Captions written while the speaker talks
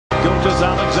Gilgeous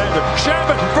Alexander.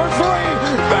 Shabbat for three.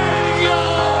 Bingo!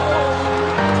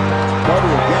 Cody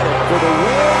will get it for the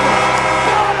win.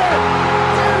 Got it!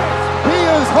 He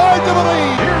is hard to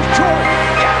believe. Here's Jordan.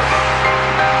 Yes!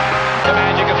 The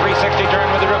Magic, a 360 turn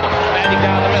with the dribble. Magic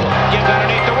down the middle. Gives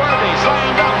underneath the Worthy.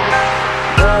 Slam dunk.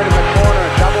 Third in the corner.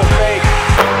 Double fake.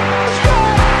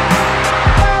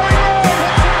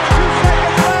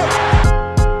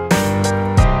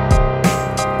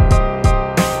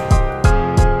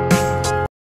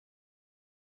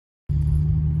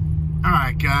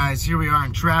 Alright guys, here we are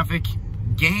in traffic.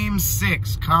 Game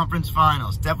 6, conference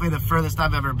finals. Definitely the furthest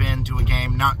I've ever been to a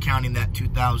game, not counting that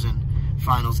 2000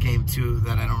 finals game 2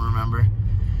 that I don't remember.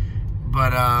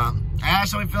 But,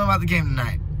 Ash, how are we feeling about the game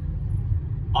tonight?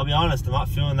 I'll be honest, I'm not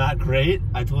feeling that great.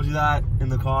 I told you that in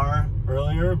the car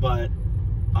earlier, but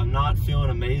I'm not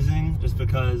feeling amazing just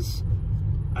because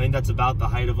I think that's about the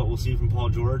height of what we'll see from Paul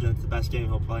George, and it's the best game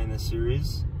he'll play in this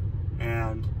series.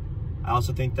 And I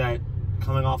also think that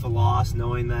coming off a loss,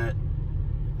 knowing that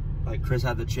like Chris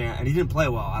had the chance, and he didn't play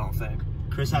well, I don't think.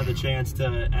 Chris had the chance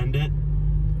to end it,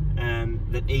 and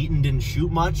that Ayton didn't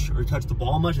shoot much or touch the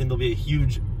ball much, and there'll be a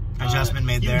huge Adjustment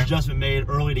made there. Huge adjustment made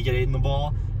early to get Ayton the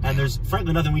ball, and there's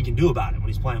frankly nothing we can do about it when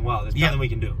he's playing well. There's nothing we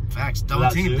can do. Facts. Double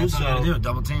Without team. Zeus, That's all you gotta do.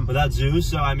 Double team. Without Zeus,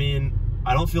 so I mean,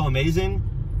 I don't feel amazing,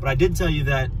 but I did tell you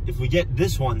that if we get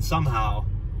this one somehow,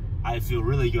 I feel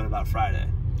really good about Friday.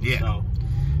 Yeah. So,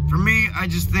 for me, I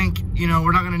just think, you know,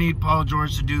 we're not going to need Paul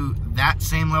George to do that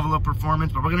same level of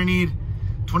performance, but we're going to need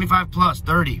 25 plus,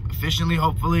 30, efficiently,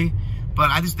 hopefully.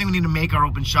 But I just think we need to make our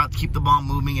open shots, keep the ball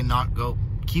moving and not go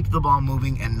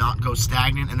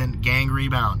stagnant, and then gang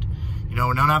rebound. You know,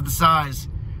 we don't have the size.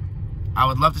 I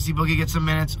would love to see Boogie get some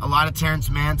minutes. A lot of Terrence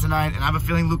Mann tonight, and I have a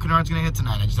feeling Luke Kennard's going to hit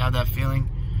tonight. I just have that feeling.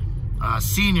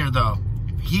 Senior, though,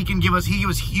 he was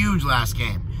huge last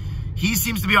game. He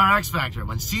seems to be our X factor.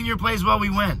 When Senior plays well, we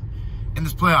win in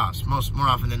this playoffs, more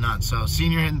often than not. So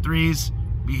Senior hitting threes,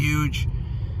 be huge.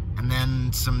 And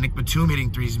then some Nick Batum hitting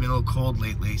threes. He's been a little cold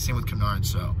lately. Same with Kennard.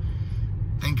 So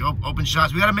I think open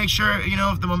shots. We got to make sure, you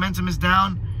know, if the momentum is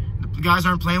down, the guys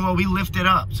aren't playing well, we lift it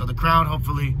up. So the crowd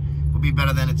hopefully will be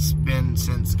better than it's been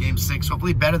since Game 6.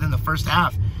 Hopefully better than the first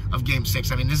half of Game 6.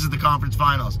 I mean, this is the conference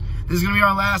finals. This is going to be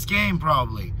our last game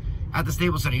probably at the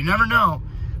Staples Center. You never know,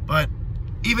 but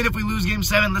even if we lose Game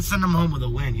 7, let's send them home with a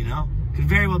win, you know? Could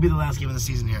very well be the last game of the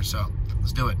season here, so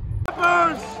let's do it.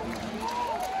 Clippers!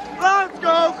 Let's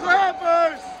go,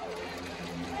 Clippers!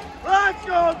 Let's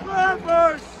go,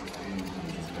 Clippers!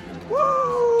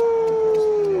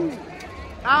 Woo!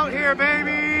 Out here,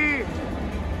 baby!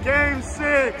 Game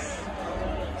 6.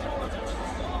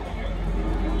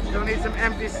 Still need some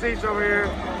empty seats over here.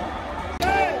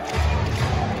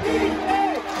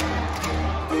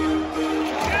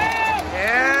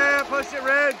 Yeah, push it,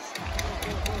 Reg.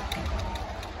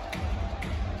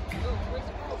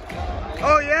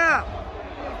 Oh, yeah.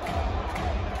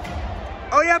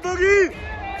 Oh, yeah, Boogie.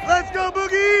 Let's go,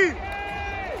 Boogie.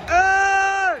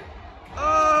 Hey.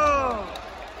 Oh.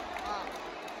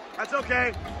 That's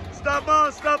okay. Stop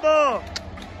ball, stop ball.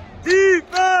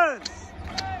 Defense.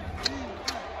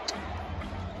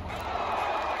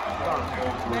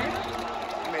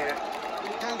 You made it.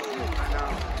 I know.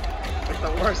 It's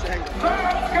the worst angle.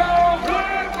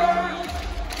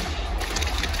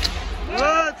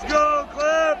 Let's go,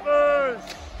 Clippers!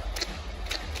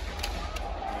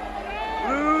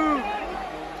 Luke!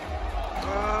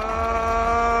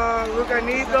 Luke, I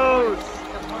need those.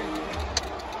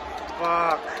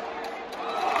 Fuck.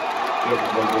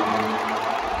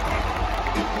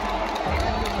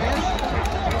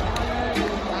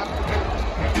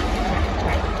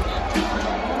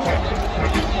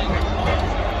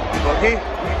 Okay.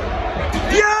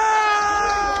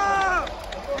 Yeah!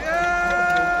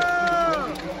 Yeah!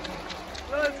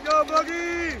 Let's go,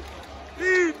 Boogie!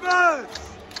 Defense!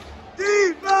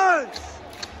 Defense!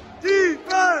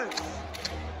 Defense!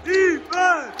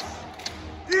 Defense!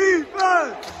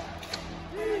 Defense!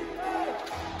 Defense!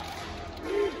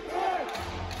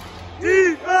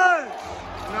 Defense!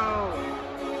 No.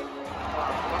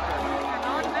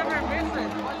 Never miss it.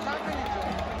 What's happening to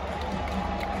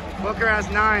him? Booker has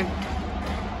 9.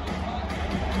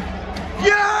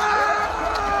 Yeah!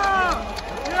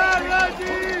 Yeah,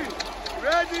 Reggie!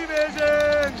 Reggie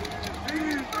vision!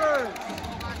 Defense!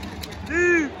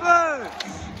 Defense!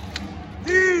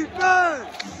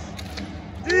 Defense!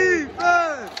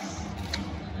 Defense!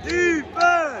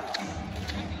 Defense!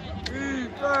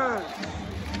 Defense!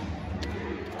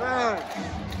 Defense!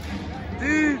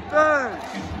 Defense!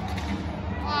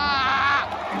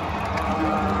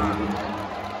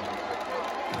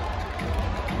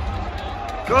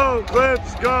 Go,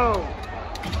 Clips, go!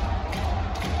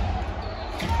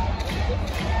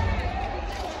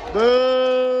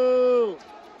 Boo!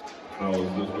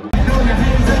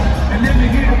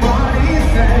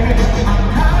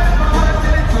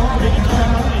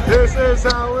 This is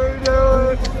how we do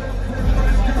it.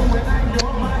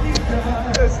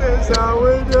 This is how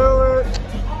we do it.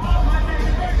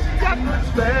 Got much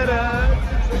better.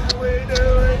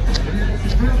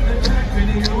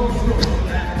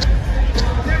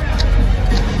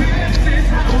 This is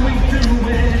how we do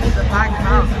it. The back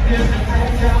house.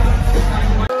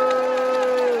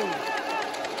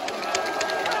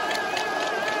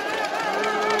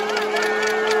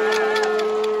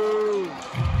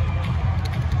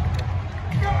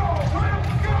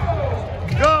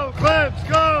 Go, Clips,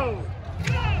 go!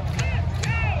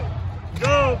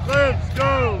 Go, Clips,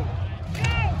 go!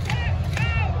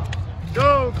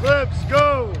 Go, Clips,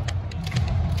 go!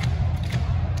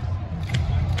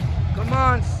 Come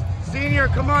on, Senior,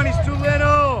 come on, he's too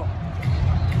little!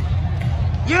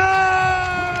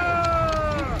 Yeah!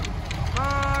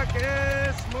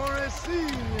 Marcus Morris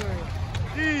Senior!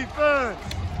 Defense!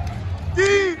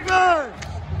 Defense!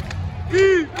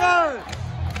 Defense!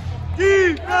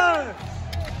 Defense!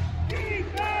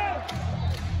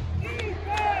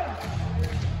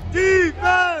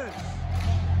 Defense!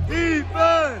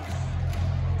 Defense!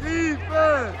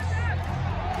 Defense!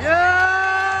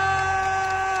 Yeah!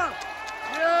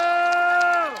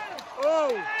 Yeah!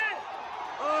 Oh!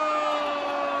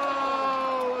 Oh!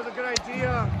 That was a good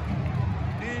idea.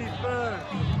 Defense.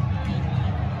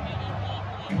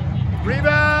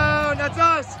 Rebound! That's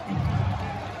us!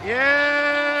 Yeah!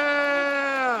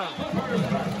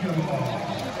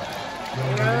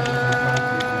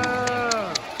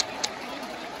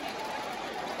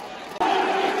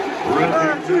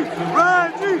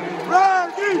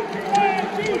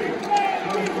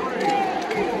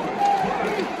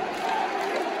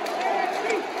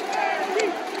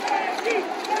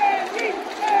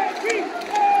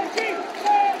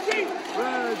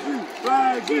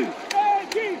 Reggie!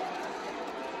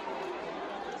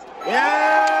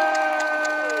 Yeah!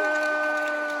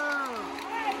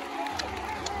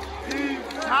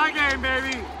 Tie game,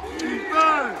 baby!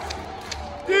 Defense!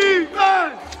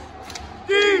 Defense!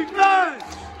 Defense!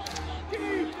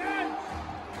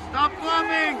 Stop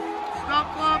flopping! Stop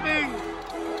flopping!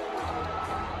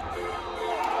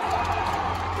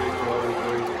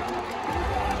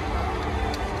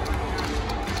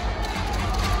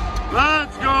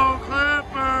 Let's go,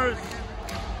 Clippers!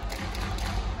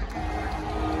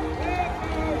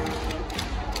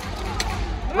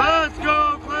 Let's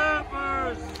go,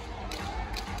 Clippers!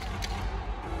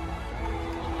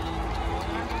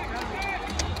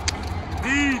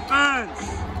 Defense!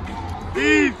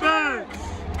 Defense!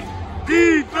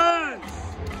 Defense!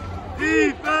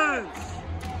 Defense!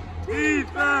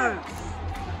 Defense!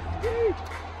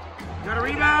 Got a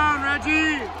rebound,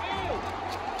 Reggie!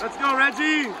 Let's go,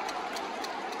 Reggie!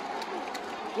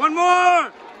 One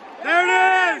more! There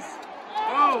it is!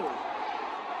 Oh!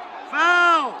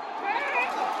 Foul!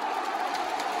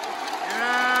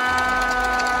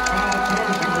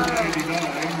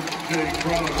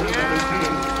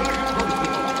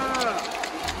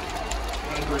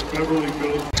 Beverly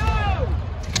goes.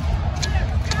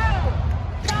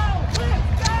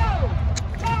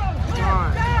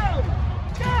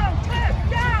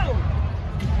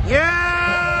 Yeah!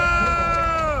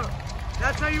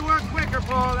 That's how you work quicker,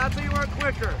 Paul. That's how you work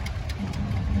quicker.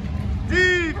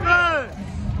 Defense!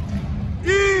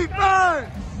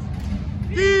 Defense!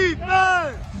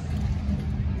 Defense!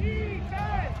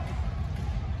 Defense!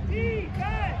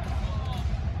 Defense!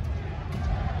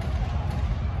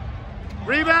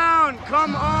 Rebound!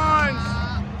 Come on!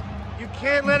 You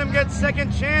can't let him get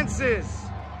second chances.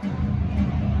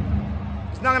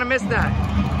 He's not gonna miss that.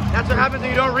 That's what happens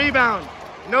when you don't rebound.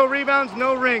 No rebounds,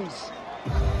 no rings.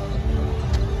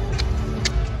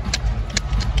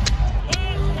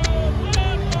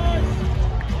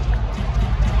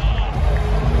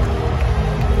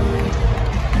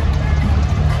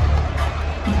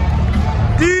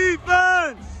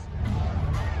 Defense!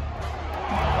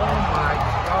 Oh my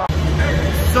God.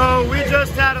 So we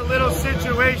just had a little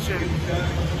situation.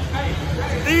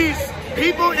 These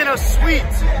people in a suite,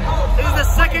 this is the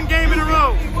second game in a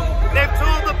row. They've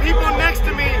told the people next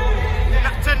to me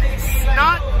to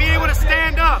not be able to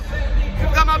stand up.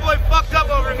 Got my boy fucked up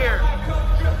over here.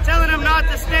 Telling him not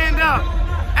to stand up.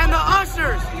 And the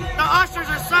ushers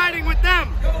are siding with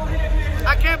them.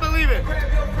 I can't believe it.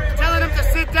 Telling him to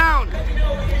sit down.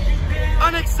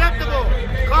 Unacceptable.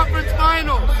 Conference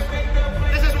finals.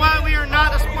 This is why we are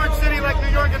not a sports city like New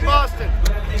York and Boston.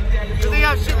 Because they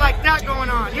have shit like that going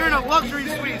on. You're in a luxury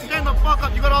suite. Stand the fuck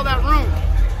up. You got all that room.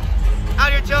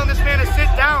 Out here telling this man to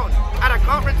sit down. at a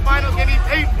conference finals game he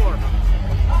paid for.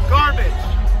 Garbage.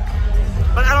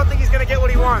 But I don't think he's going to get what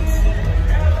he wants.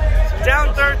 So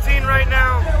down 13 right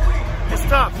now. It's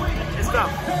tough. It's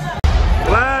tough.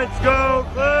 Let's go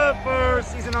Clippers.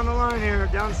 Season on the line here.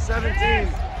 Down 17.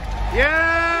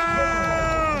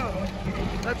 Yeah!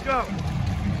 Let's go.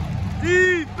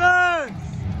 Defense!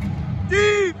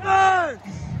 Defense!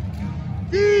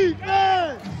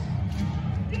 Defense!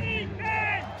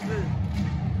 Defense!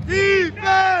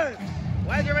 Defense!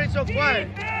 Why is everybody so quiet?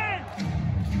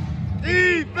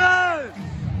 Defense!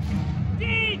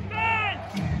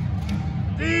 Defense!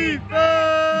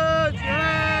 Defense!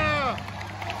 Yeah!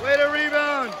 Way to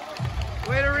rebound!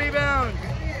 Way to rebound!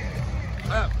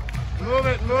 Up. Move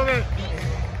it, move it.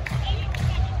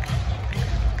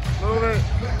 Move it.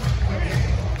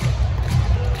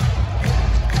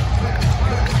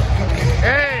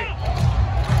 Hey!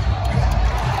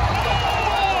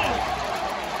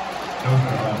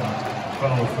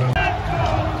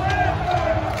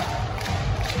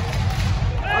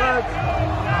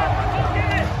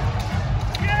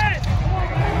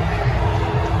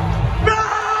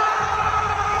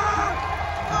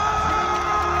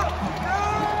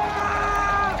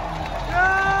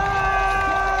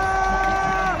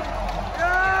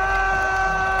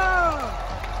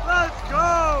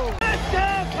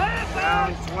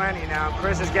 Now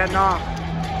Chris is getting off.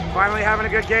 Finally having a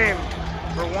good game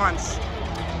for once.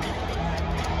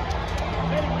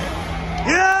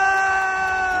 Yeah!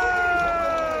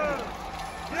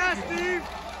 Yes, Steve!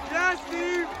 Yes,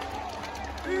 Steve!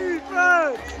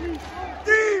 Defense!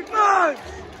 Defense!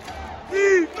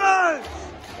 Defense!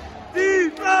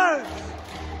 Defense!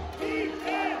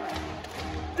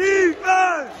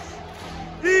 Defense!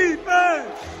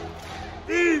 Defense!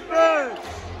 Defense!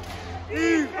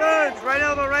 Defense! Right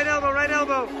elbow, right elbow, right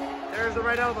elbow. There's the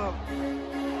right elbow.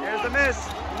 There's the miss.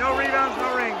 No rebounds,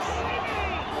 no rings.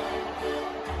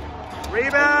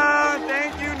 Rebound!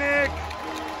 Thank you, Nick.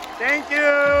 Thank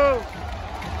you.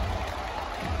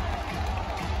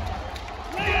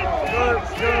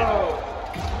 Let's go.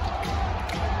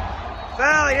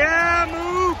 Foul, yeah,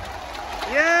 move.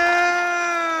 Yeah!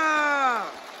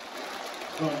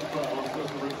 Foul,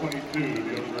 number 22,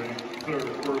 the other third,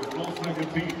 first, full second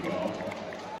team foul.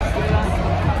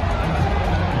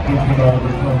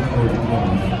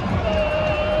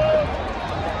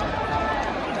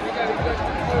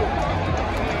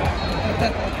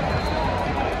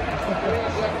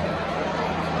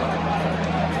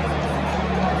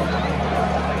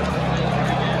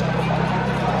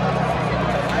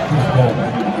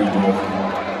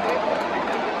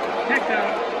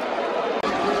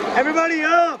 Everybody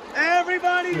up!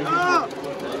 Everybody up!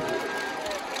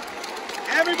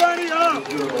 Everybody up!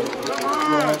 Come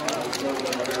on!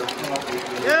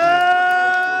 Yeah!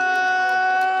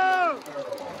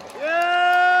 Yeah!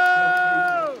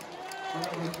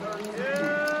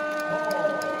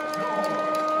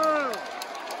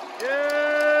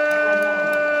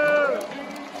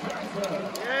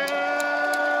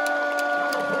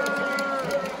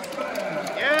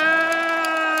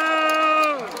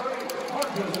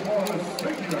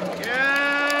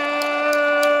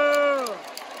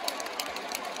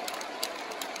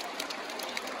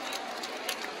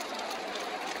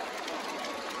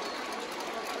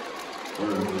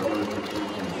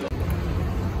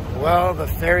 Well, the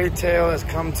fairy tale has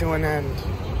come to an end.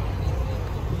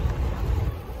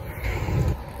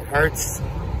 It hurts.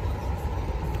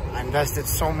 I invested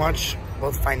so much,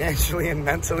 both financially and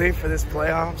mentally, for this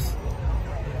playoffs.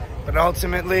 But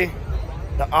ultimately,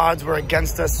 the odds were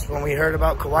against us when we heard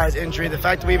about Kawhi's injury. The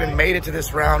fact that we even made it to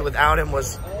this round without him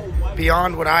was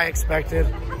beyond what I expected.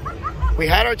 We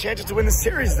had our chances to win the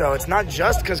series, though. It's not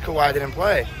just because Kawhi didn't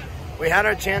play. We had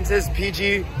our chances.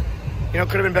 PG, could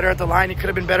have been better at the line. He could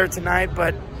have been better tonight.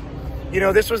 But,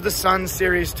 this was the Suns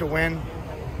series to win.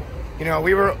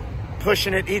 We were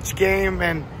pushing it each game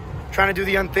and trying to do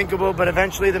the unthinkable. But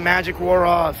eventually the magic wore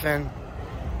off. And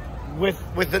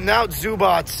with the now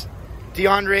Zubats,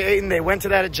 DeAndre Ayton, they went to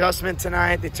that adjustment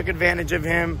tonight. They took advantage of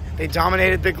him. They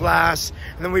dominated the glass.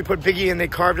 And then we put Biggie in. They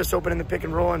carved us open in the pick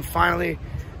and roll. And finally,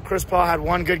 Chris Paul had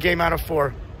one good game out of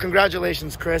 4.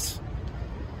 Congratulations, Chris.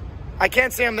 I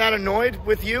can't say I'm that annoyed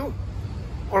with you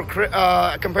or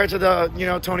compared to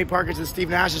the, Tony Parkers and Steve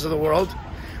Nashes of the world.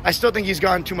 I still think he's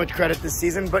gotten too much credit this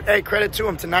season. But, hey, credit to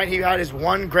him. Tonight he had his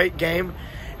one great game,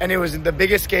 and it was the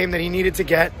biggest game that he needed to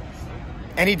get.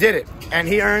 And he did it. And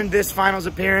he earned this finals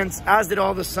appearance, as did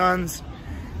all the Suns,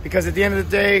 because at the end of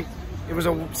the day, it was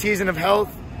a season of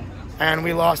health, and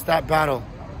we lost that battle,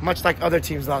 much like other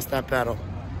teams lost that battle.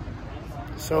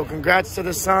 So congrats to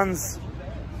the Suns.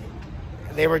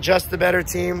 They were just the better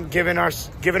team given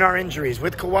our injuries.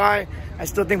 With Kawhi, I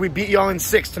still think we beat y'all in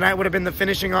 6. Tonight would have been the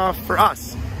finishing off for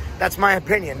us. That's my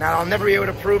opinion. Now, I'll never be able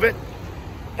to prove it.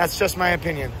 That's just my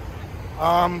opinion.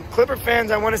 Clipper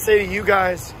fans, I want to say to you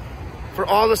guys, for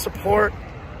all the support,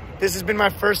 this has been my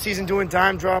first season doing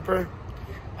Dime Dropper.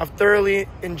 I've thoroughly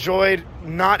enjoyed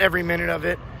not every minute of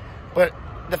it, but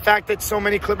the fact that so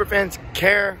many Clipper fans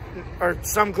care, or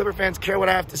some Clipper fans care what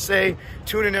I have to say,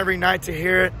 tune in every night to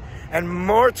hear it, and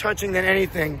more touching than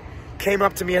anything, came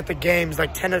up to me at the games,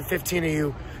 like 10 to 15 of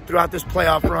you throughout this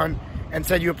playoff run, and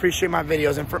said you appreciate my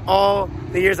videos. And for all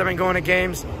the years I've been going to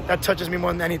games, that touches me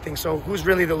more than anything. So who's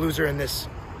really the loser in this?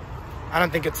 I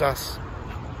don't think it's us.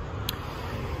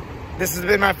 This has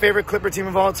been my favorite Clipper team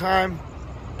of all time.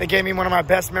 They gave me one of my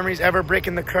best memories ever,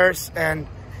 breaking the curse. And,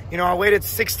 you know, I waited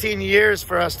 16 years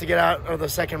for us to get out of the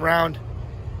second round.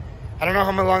 I don't know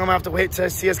how long I'm going to have to wait to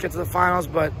see us get to the finals,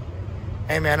 but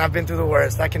hey, man, I've been through the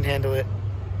worst. I can handle it.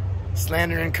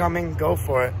 Slander incoming, go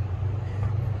for it.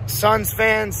 Suns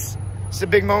fans, it's a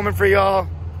big moment for y'all.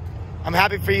 I'm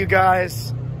happy for you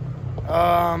guys.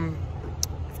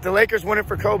 If the Lakers won it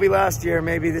for Kobe last year,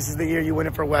 maybe this is the year you win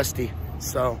it for Westy.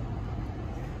 So,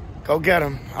 go get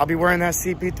him. I'll be wearing that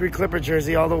CP3 Clipper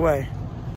jersey all the way.